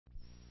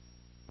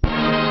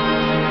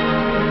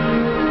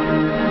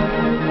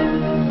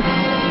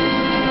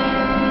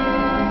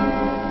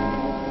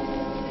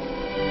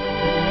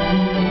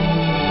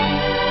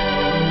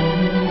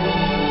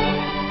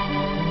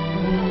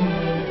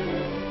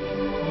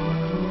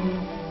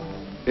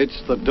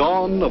It's the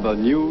dawn of a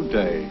new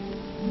day.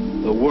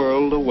 The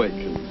world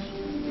awakens.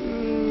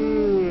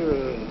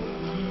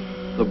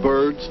 The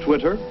birds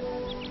twitter.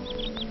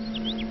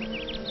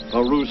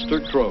 A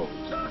rooster crows.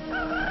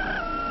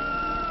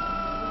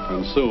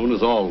 And soon,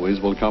 as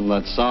always, will come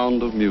that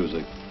sound of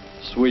music,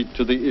 sweet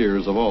to the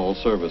ears of all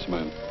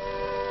servicemen.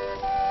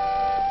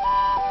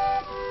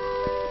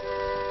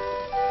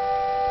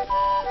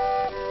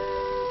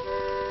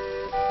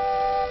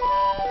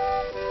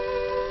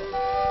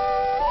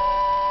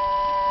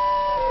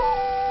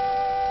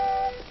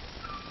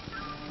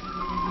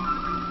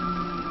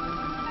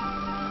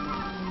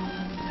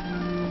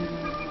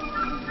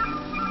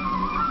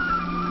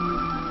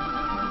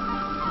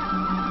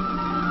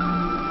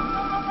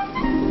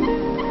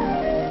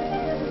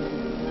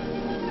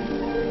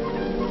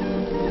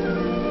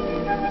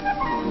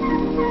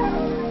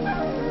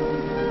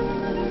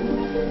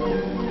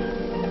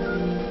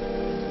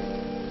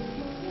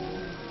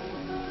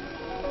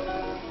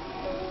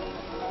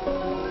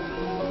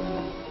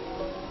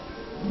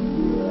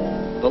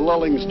 The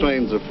lulling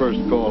strains of First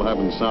Call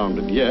haven't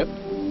sounded yet,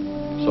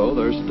 so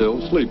they're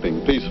still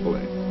sleeping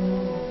peacefully.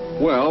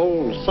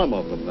 Well, some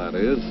of them, that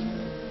is.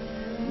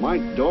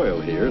 Mike Doyle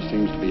here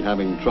seems to be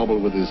having trouble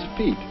with his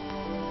feet.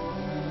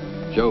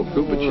 Joe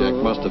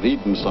Kupacek must have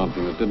eaten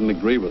something that didn't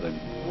agree with him,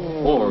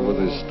 or with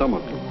his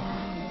stomach.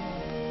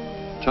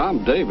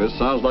 Tom Davis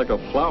sounds like a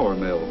flour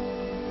mill,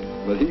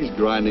 but he's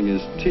grinding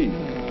his teeth.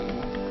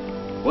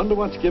 Wonder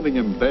what's giving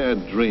him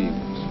bad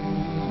dreams.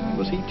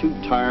 Was he too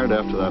tired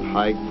after that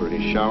hike for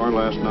his shower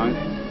last night?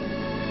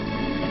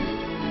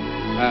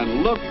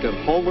 And look at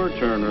Homer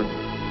Turner.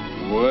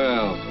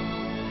 Well,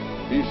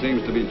 he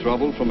seems to be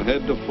troubled from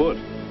head to foot,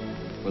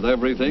 with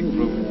everything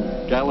from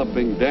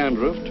galloping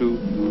dandruff to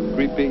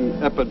creeping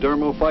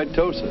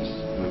epidermophytosis,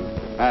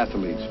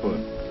 athlete's foot.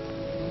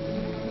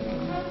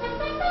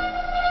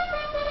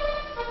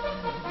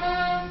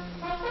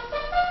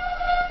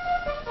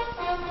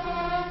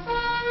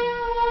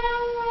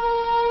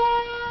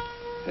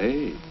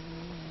 Hey.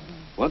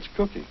 What's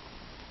cooking?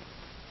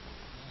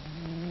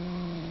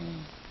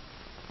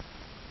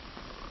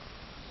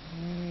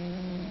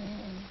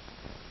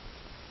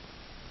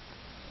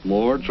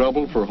 More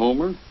trouble for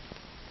Homer?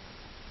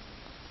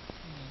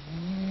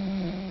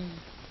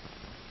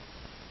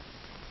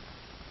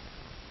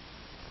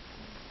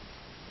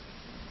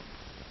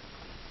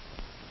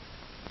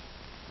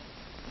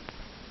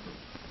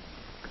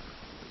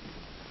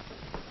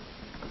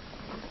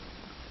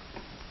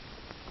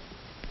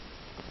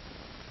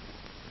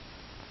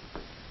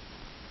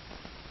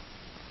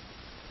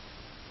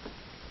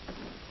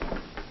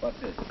 What's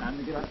this? Time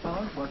to get up,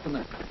 fellas? What's the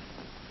matter?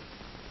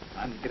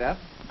 Time to get up?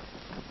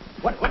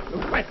 What? Wait,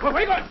 where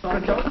are you going?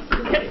 Sorry, Joe.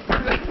 Okay.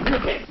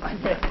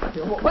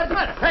 What's the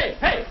matter?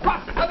 Hey,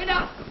 Rock, let me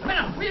down. Let me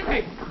down. Where you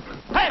going?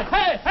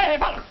 Hey,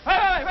 fellas.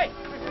 Hey, wait.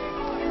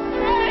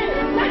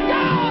 Hey, let go!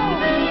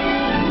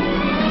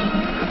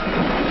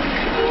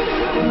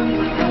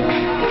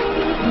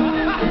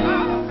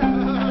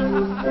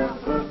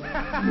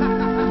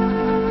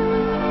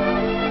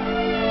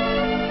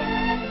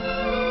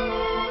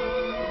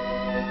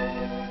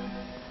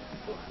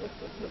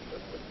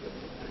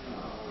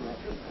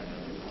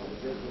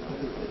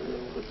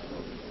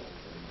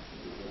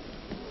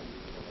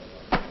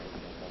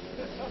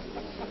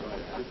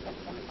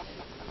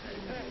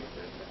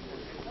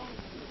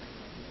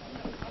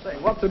 Say,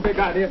 what's the big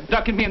idea of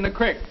ducking me in the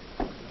creek?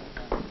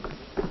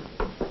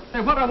 Say,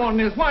 what I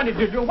want is, why did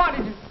you do?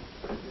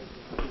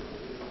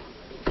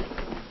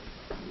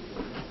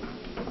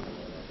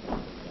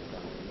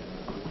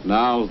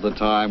 Now's the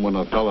time when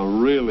a fella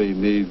really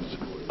needs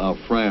a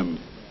friend.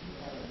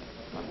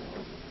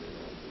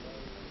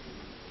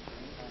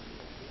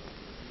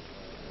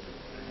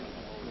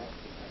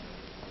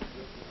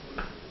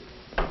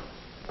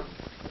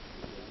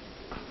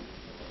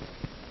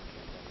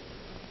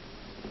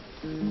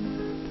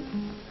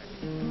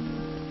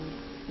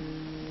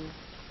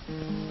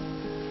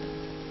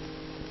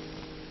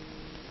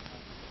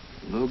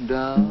 Look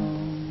down,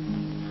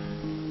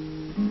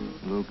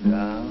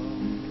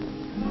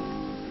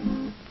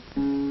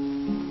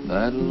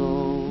 that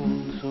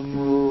lonesome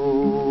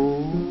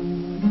road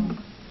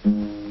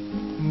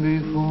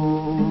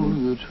before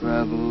you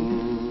travel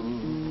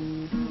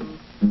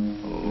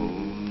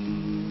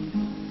home.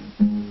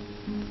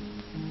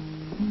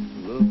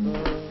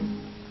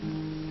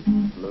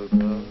 Look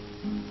up,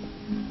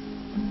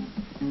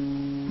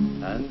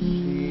 and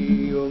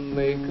see your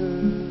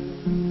maker.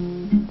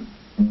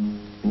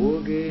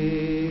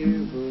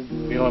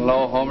 Feeling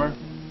low, Homer?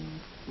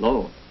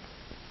 Low?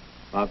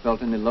 If I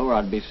felt any lower,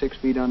 I'd be 6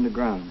 feet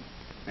underground.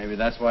 Maybe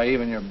that's why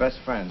even your best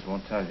friends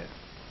won't tell you.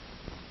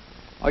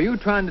 Are you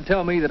trying to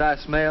tell me that I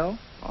smell?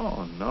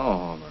 Oh, no,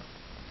 Homer.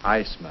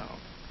 I smell.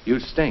 You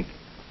stink.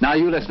 Now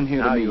you listen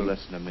here to me. Now you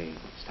listen to me.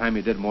 It's time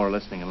you did more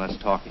listening and less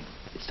talking.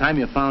 It's time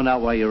you found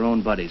out why your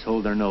own buddies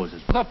hold their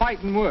noses. The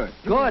fighting word.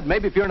 Good.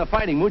 Maybe if you're in a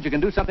fighting mood, you can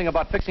do something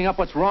about fixing up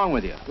what's wrong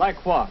with you.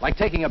 Like what? Like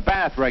taking a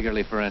bath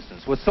regularly, for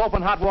instance, with soap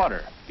and hot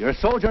water. You're a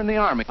soldier in the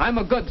Army. I'm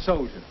a good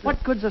soldier.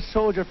 What good's a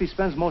soldier if he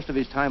spends most of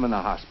his time in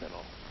the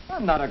hospital?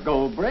 I'm not a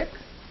gold brick.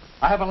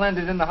 I haven't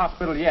landed in the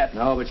hospital yet.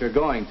 No, but you're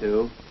going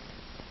to.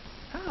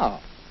 How?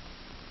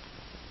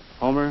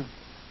 Homer,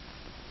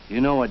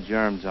 you know what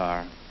germs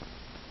are.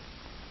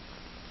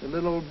 The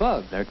little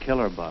bug. They're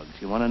killer bugs.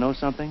 You want to know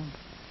something?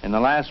 In the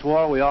last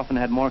war, we often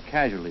had more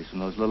casualties from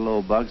those little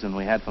old bugs than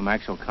we had from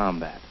actual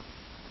combat.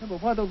 Yeah,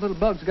 but what those little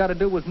bugs got to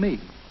do with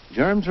me?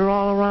 Germs are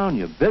all around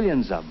you,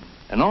 billions of them.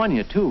 And on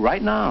you, too,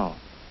 right now.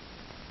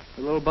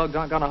 The little bugs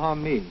aren't going to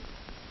harm me.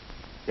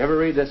 You ever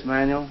read this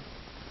manual?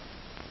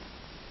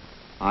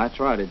 I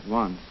tried it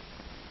once.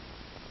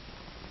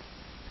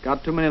 It's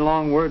got too many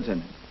long words in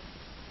it.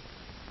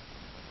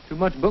 Too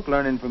much book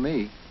learning for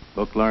me.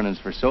 Book learning's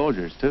for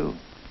soldiers, too.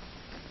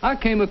 I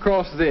came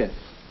across this.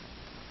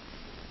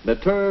 The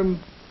term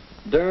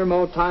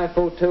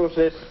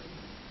dermotyphotosis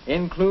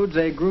includes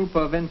a group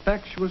of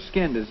infectious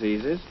skin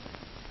diseases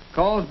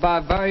caused by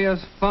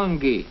various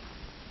fungi,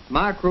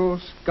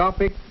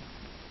 microscopic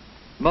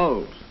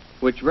molds,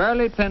 which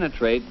rarely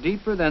penetrate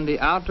deeper than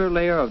the outer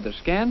layer of the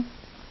skin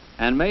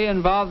and may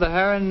involve the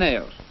hair and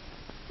nails.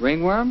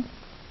 Ringworm,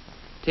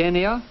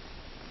 tinea,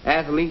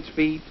 athlete's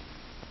feet,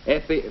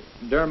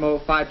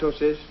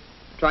 epidermophytosis,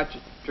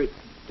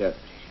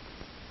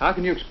 How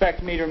can you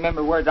expect me to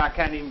remember words I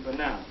can't even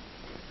pronounce?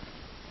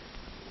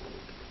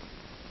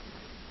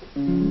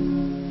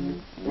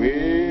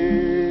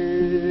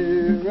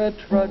 We're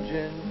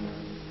a-trudging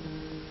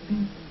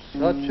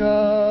such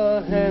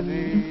a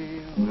heavy...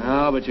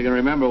 No, but you can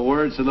remember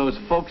words to those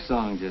folk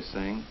songs you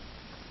sing.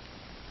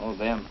 Oh,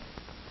 them.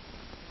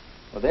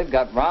 Well, they've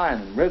got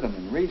rhyme and rhythm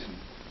and reason.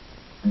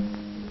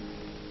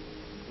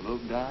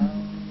 Look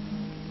down,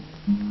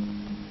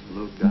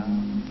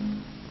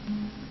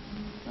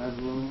 as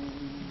long.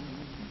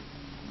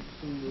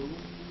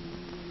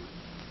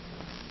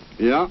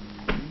 Yeah.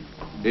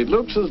 It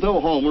looks as though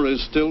Homer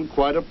is still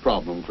quite a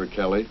problem for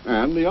Kelly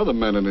and the other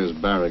men in his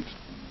barracks.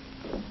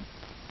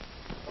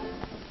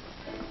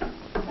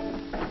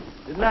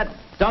 Didn't that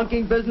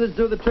dunking business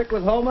do the trick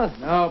with Homer?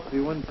 Nope, he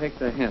wouldn't take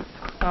the hint.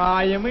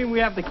 You mean we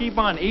have to keep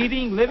on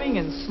eating, living,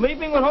 and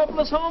sleeping with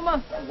hopeless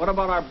Homer? What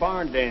about our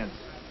barn dance?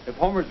 If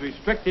Homer's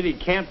restricted, he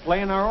can't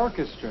play in our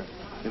orchestra.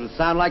 It'll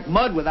sound like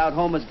mud without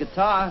Homer's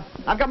guitar.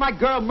 I've got my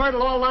girl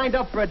Myrtle all lined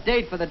up for a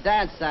date for the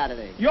dance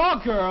Saturday. Your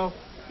girl?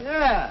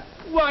 Yeah.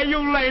 Why, you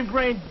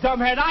lame-brained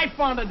dumbhead, I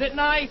found her, didn't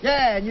I?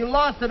 Yeah, and you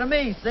lost her to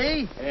me,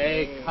 see?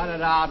 Hey, cut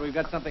it out. We've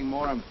got something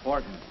more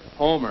important.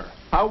 Homer.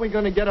 How are we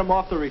going to get him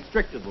off the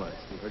restricted list?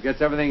 He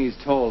forgets everything he's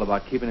told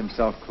about keeping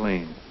himself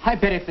clean. I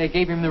bet if they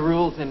gave him the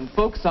rules in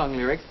folk song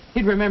lyrics,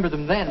 he'd remember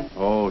them then.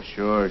 Oh,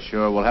 sure.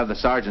 We'll have the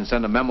sergeant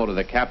send a memo to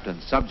the captain.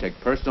 Subject,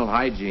 personal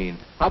hygiene.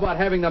 How about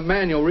having the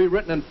manual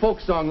rewritten in folk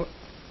song...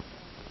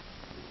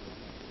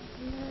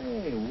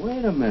 Hey,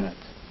 wait a minute.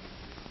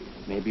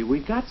 Maybe we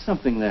got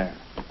something there.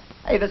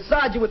 Hey, the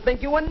sergeant would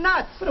think you were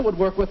nuts. But it would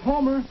work with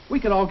Homer. We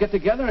could all get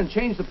together and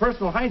change the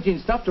personal hygiene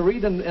stuff to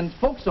read in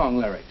folk song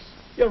lyrics.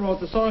 You wrote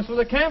the songs for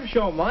the camp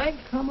show, Mike.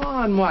 Come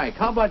on, Mike.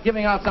 How about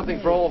giving out something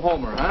for old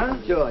Homer, huh?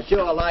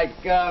 Sure, like,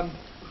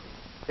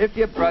 if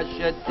you brush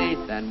your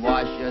teeth and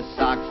wash your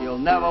socks, you'll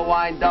never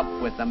wind up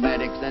with the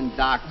medics and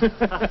docs.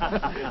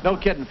 No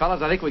kidding,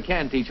 fellas. I think we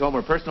can teach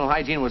Homer personal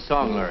hygiene with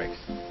song lyrics.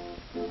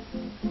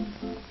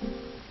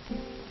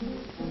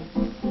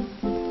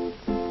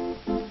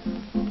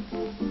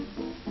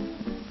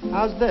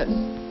 How's this?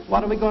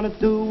 What are we gonna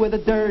do with a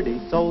dirty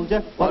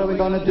soldier? What are we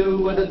gonna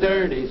do with a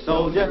dirty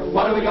soldier?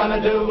 What are we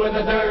gonna do with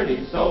a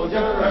dirty soldier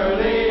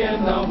early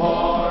in the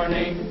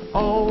morning?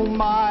 Oh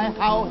my,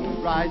 how he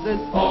rises.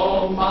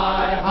 Oh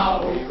my,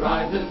 how he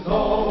rises.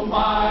 Oh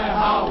my,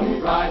 how he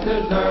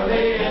rises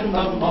early in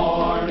the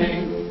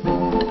morning.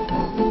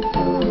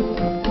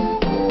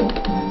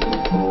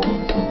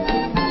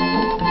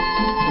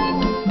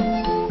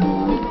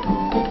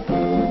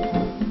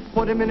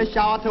 Put him in a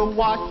shower to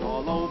wash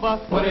all over.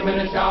 Put him in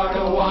a shower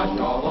to wash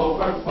all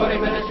over. Put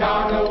him in a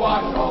shower to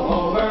wash all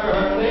over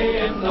early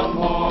in the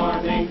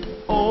morning.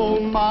 Oh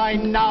my,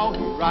 now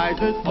he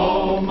rises.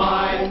 Oh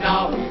my,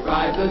 now he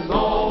rises.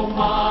 Oh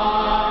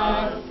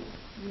my,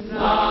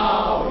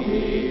 now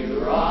he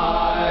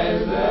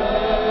rises.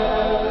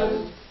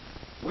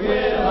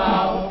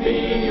 Without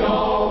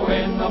B.O.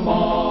 in the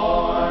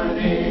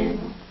morning.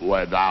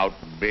 Without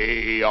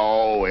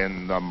B.O.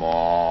 in the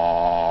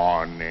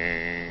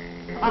morning.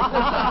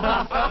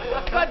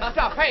 Good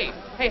stuff.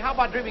 Hey, how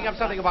about dreaming up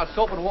something about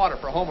soap and water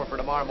for Homer for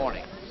tomorrow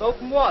morning? Soap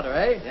and water,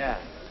 eh? Yeah.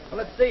 Well,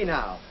 let's see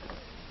now.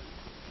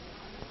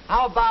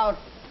 How about...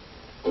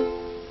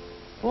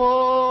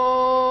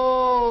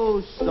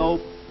 Oh,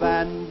 soap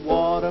and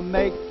water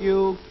make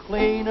you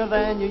cleaner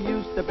than you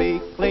used to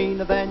be,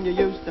 cleaner than you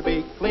used to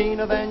be,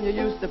 cleaner than you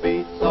used to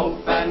be.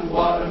 Soap and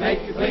water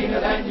make you cleaner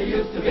than you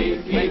used to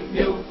be, keep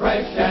you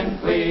fresh and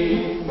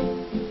clean.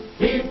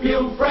 Keep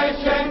you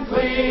fresh and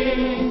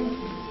clean.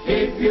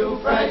 Keep you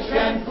fresh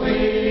and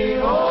clean.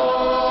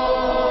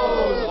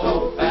 Oh,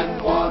 soap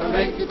and water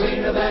make you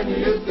cleaner than you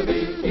used to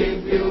be.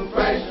 Keep you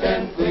fresh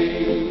and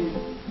clean.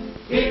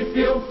 Keep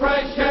you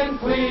fresh and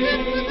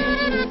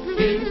clean.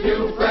 Keep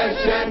you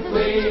fresh and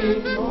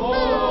clean.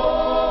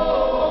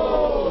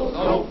 Oh,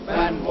 soap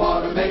and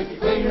water make you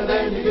cleaner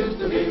than you used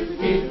to be.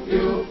 Keep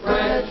you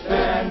fresh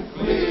and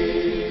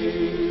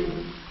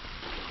clean.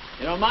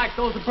 You know, Mike,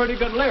 those are pretty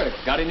good lyrics.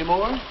 Got any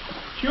more?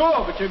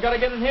 Sure, but you've got to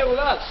get in here with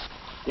us.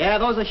 Yeah,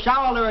 those are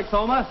shower lyrics,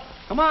 Homer.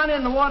 Come on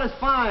in, the water's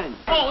fine.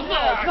 Oh,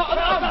 no, cut it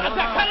out!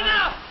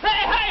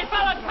 Hey,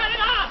 fellas, cut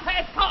it out! Hey,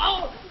 it's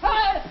cold!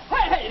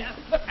 Hey,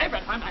 look, hey,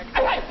 fellas, cut it out!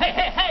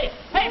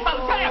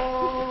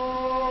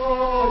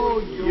 Oh,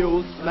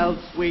 you smell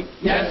sweet.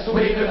 Yes,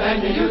 sweeter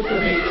than you used to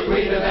be,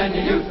 sweeter than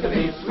you used to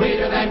be,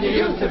 sweeter than you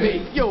used to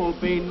be. You'll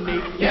be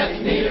neat. Yes,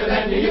 neater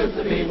than you used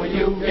to be when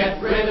you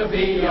get rid of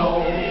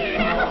B.O.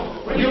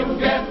 When you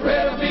get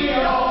rid of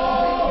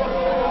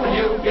B.O. When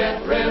you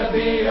get rid of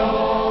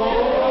B.O.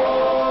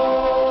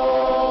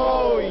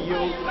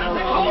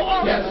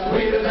 Yes,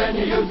 sweeter than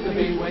you used to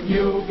be when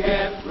you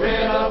get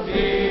rid of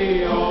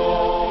B.O.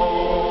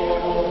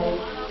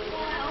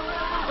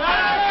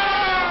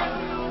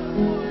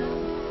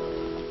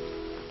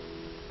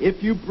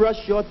 If you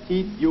brush your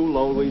teeth, you'll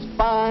always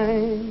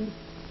find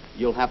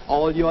you'll have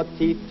all your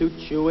teeth to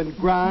chew and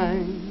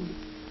grind.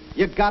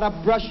 You gotta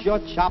brush your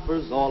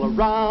choppers all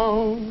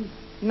around,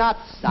 not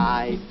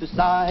side to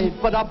side,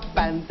 but up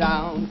and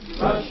down.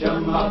 Brush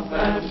 'em up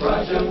and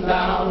brush 'em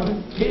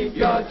down. Keep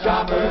your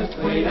choppers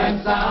clean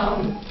and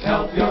sound.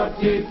 Help your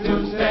teeth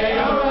to stay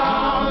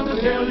around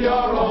until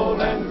you're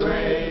old and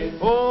gray.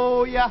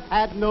 Oh, you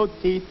had no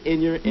teeth in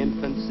your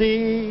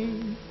infancy,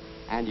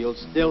 and you'll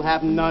still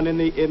have none in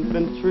the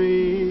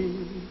infantry.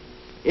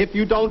 If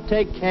you don't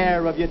take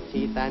care of your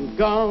teeth and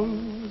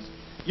gums,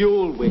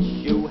 you'll wish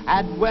you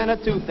had when a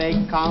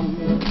toothache comes.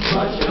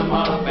 Brush 'em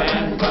up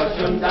and brush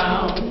 'em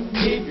down.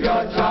 Keep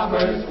your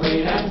choppers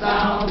clean and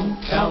sound.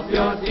 Help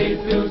your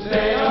teeth to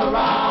stay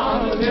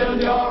around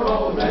until you're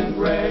old and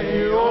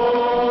gray.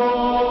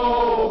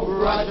 Oh,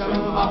 brush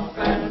 'em up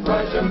and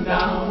brush 'em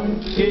down.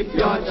 Keep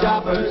your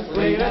choppers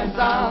clean and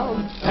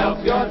sound.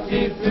 Help your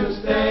teeth to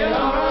stay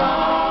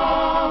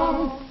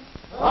around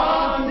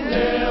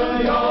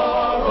until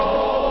you're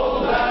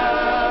old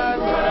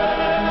and gray.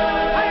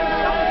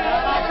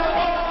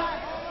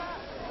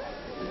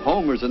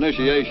 Homer's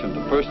initiation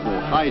to personal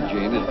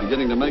hygiene is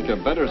beginning to make a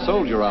better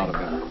soldier out of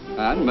him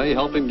and may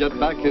help him get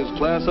back his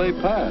Class A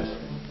pass.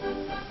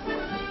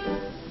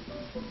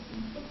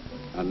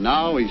 And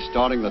now he's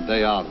starting the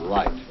day out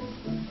right. A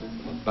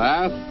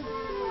bath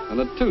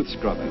and a tooth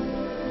scrubbing.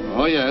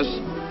 Oh, yes,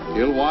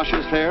 he'll wash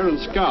his hair and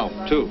scalp,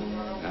 too,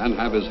 and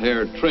have his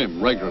hair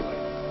trimmed regularly.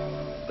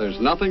 There's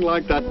nothing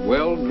like that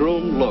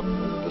well-groomed look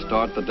to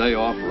start the day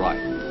off right.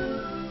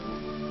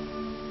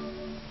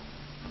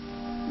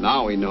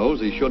 Now he knows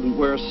he shouldn't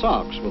wear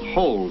socks with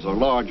holes or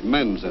large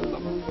mends in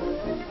them.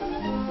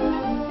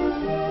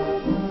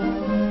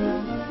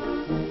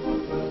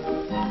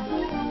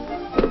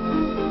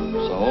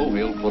 So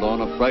he'll put on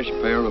a fresh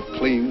pair of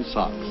clean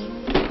socks.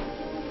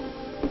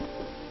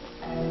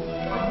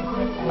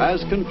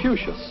 As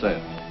Confucius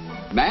said,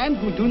 "Men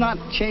who do not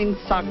change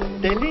socks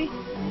daily,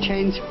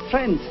 change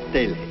friends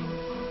daily."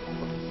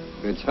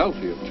 It's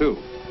healthier, too.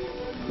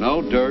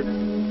 No dirt,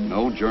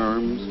 no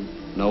germs,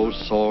 no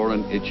sore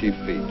and itchy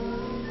feet.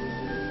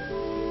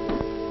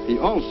 He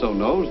also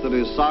knows that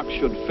his socks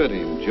should fit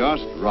him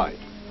just right.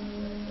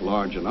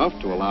 Large enough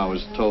to allow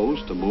his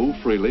toes to move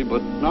freely,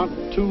 but not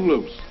too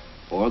loose,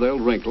 or they'll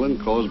wrinkle and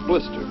cause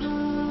blisters.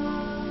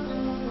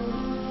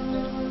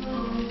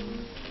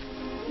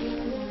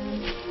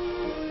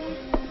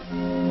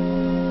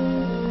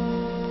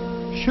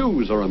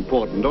 Shoes are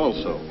important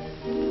also.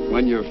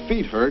 When your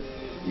feet hurt,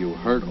 you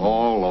hurt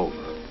all over.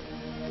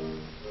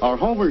 Are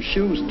Homer's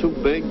shoes too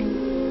big?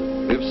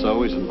 If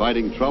so, he's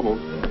inviting trouble.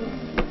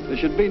 There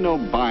should be no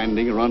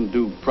binding or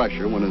undue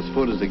pressure when his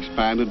foot is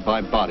expanded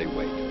by body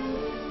weight.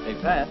 Hey,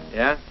 Pat.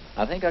 Yeah?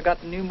 I think I got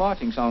the new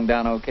marching song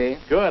down okay.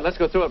 Good. Let's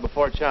go through it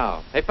before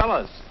chow. Hey,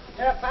 fellas.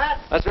 Yeah, Pat.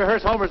 Let's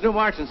rehearse Homer's new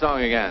marching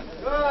song again.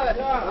 Good.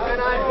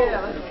 Good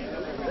idea.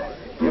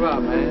 Give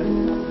up,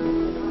 man.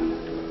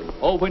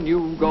 Oh, when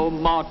you go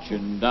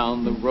marching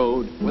down the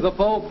road With a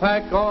full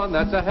pack on,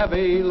 that's a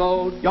heavy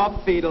load. Your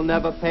feet'll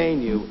never pain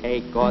you,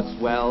 ache or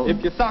swell.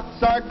 If your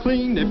socks are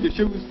clean, if your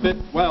shoes fit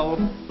well.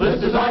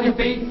 Blisters on your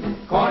feet,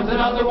 corns and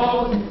other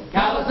woes,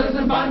 calluses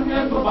and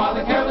bunions will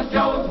bother careless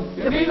Joes.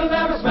 Your feet'll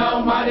never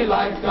smell mighty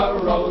like a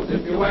rose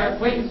if you wear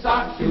clean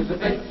socks, shoes that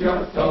fit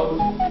your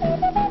toes.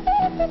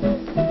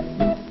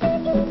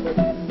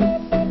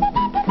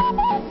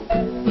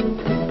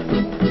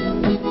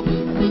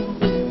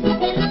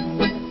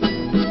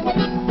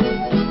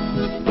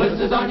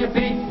 Blisters on your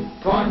feet,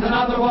 corns and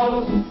other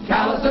woes,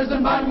 calluses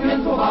and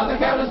bunions will bother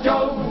careless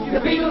Joes.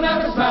 Your feet'll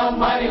never smell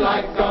mighty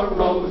like a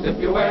rose if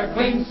you wear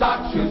clean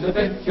socks, shoes that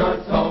fit your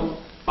toes.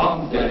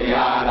 Bum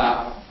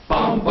diddy-yada,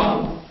 bum